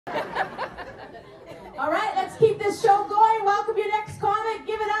All right, let's keep this show going. Welcome your next comic.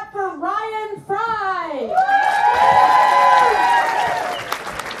 Give it up for Ryan Fry.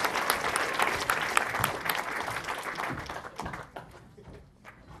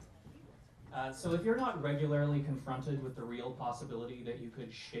 So if you're not regularly confronted with the real possibility that you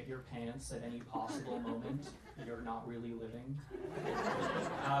could shit your pants at any possible moment, you're not really living.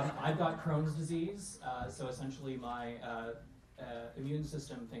 I've got Crohn's disease, so essentially my immune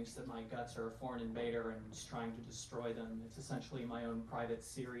system thinks that my guts are a foreign invader and is trying to destroy them. It's essentially my own private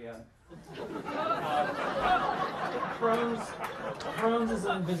Syria. Crohn's is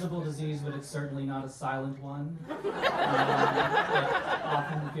an invisible disease, but it's certainly not a silent one. It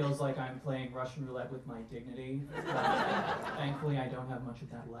often feels like I'm playing Russian roulette with my dignity. Thankfully, I don't have much of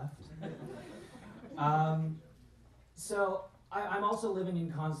that left. So I'm also living in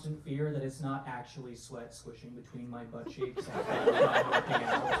constant fear that it's not actually sweat squishing between my butt cheeks after I'm working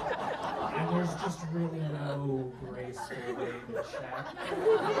out. And there's just really no graceful way to check.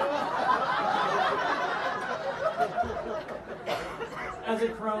 As a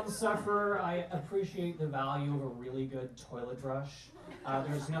Crohn's sufferer, I appreciate the value of a really good toilet brush.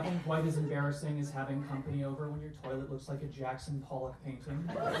 There's nothing quite as embarrassing as having company over when your toilet looks like a Jackson Pollock painting.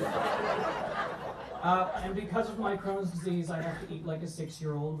 And because of my Crohn's disease, I have to eat like a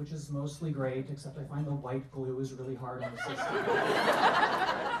 6-year-old, which is mostly great, except I find the white glue is really hard on the system.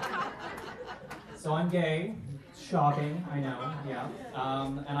 So I'm gay. Shocking, I know, yeah.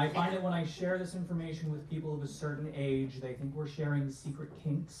 And I find that when I share this information with people of a certain age, they think we're sharing secret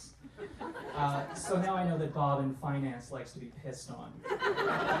kinks. So now I know that Bob in finance likes to be pissed on.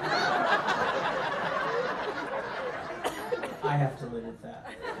 I have to live with that.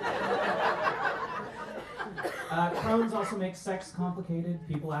 Crohn's also makes sex complicated.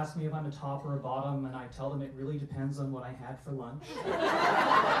 People ask me if I'm a top or a bottom, and I tell them it really depends on what I had for lunch.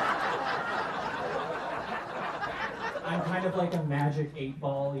 I'm kind of like a magic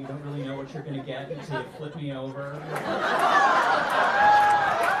 8-ball. You don't really know what you're going to get until you flip me over.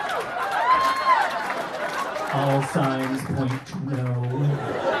 All signs point to no.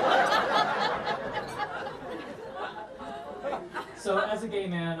 So as a gay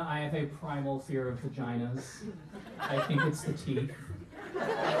man, I have a primal fear of vaginas. I think it's the teeth.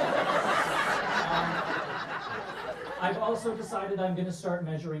 I've also decided I'm going to start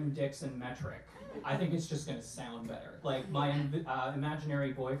measuring dicks in metric. I think it's just going to sound better. Like my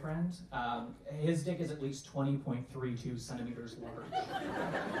imaginary boyfriend, his dick is at least 20.32 centimeters large.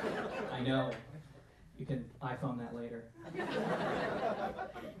 I know. You can iPhone that later.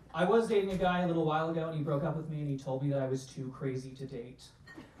 I was dating a guy a little while ago, and he broke up with me, and he told me that I was too crazy to date.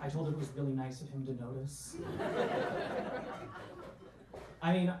 I told him it was really nice of him to notice.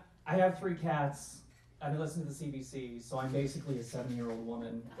 I mean, I have 3 cats. I've been listening to the CBC, so I'm basically a 7-year-old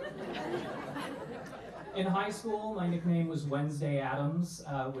woman. In high school, my nickname was Wednesday Addams,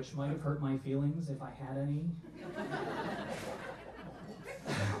 which might have hurt my feelings if I had any.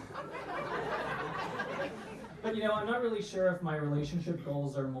 But you know, I'm not really sure if my relationship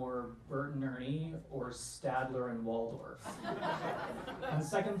goals are more Bert and Ernie or Stadler and Waldorf. On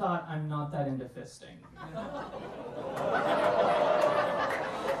second thought, I'm not that into fisting.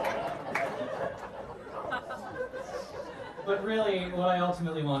 But really, what I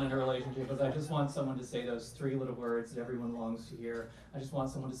ultimately want in a relationship is I just want someone to say those 3 little words that everyone longs to hear. I just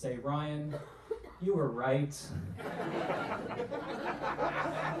want someone to say, Ryan, you were right.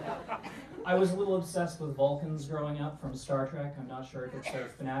 I was a little obsessed with Vulcans growing up from Star Trek. I'm not sure if it's their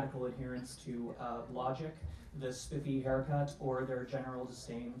fanatical adherence to logic, the spiffy haircut, or their general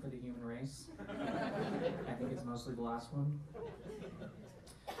disdain for the human race. I think it's mostly the last one.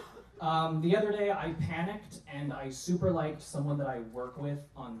 The other day I panicked and I super liked someone that I work with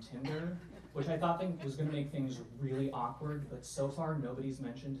on Tinder, which I thought was going to make things really awkward, but so far nobody's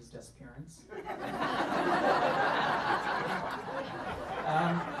mentioned his disappearance.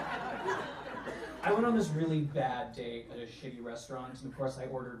 I went on this really bad date at a shitty restaurant, and of course I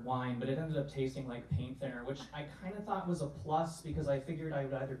ordered wine, but it ended up tasting like paint thinner, which I kind of thought was a plus because I figured I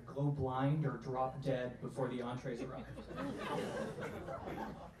would either go blind or drop dead before the entrees arrived.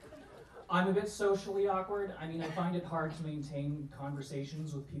 I'm a bit socially awkward. I mean, I find it hard to maintain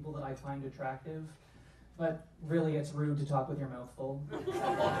conversations with people that I find attractive, but really it's rude to talk with your mouth full.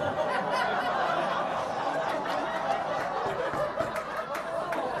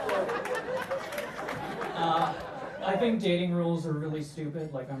 I think dating rules are really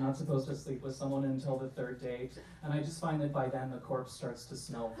stupid, like I'm not supposed to sleep with someone until the 3rd date, and I just find that by then the corpse starts to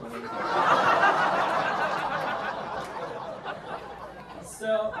smell funny.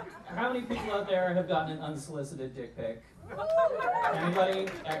 So, how many people out there have gotten an unsolicited dick pic? Anybody?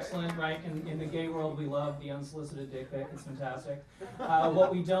 Excellent, right? In the gay world, we love the unsolicited dick pic. It's fantastic.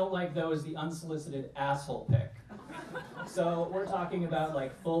 What we don't like, though, is the unsolicited asshole pic. So we're talking about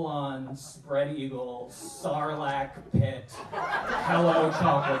like full-on spread eagle, sarlacc pit, hello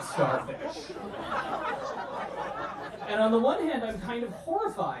chocolate starfish. And on the one hand, I'm kind of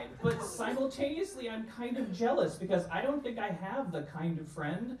horrified, but simultaneously I'm kind of jealous because I don't think I have the kind of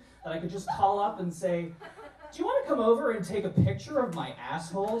friend that I could just call up and say, do you want to come over and take a picture of my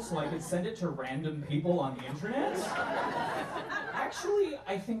asshole so I could send it to random people on the internet? Actually,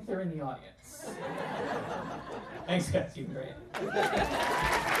 I think they're in the audience. Thanks, guys. You've been great.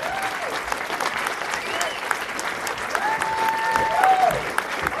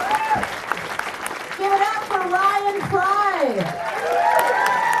 Give it up for Ryan Fry.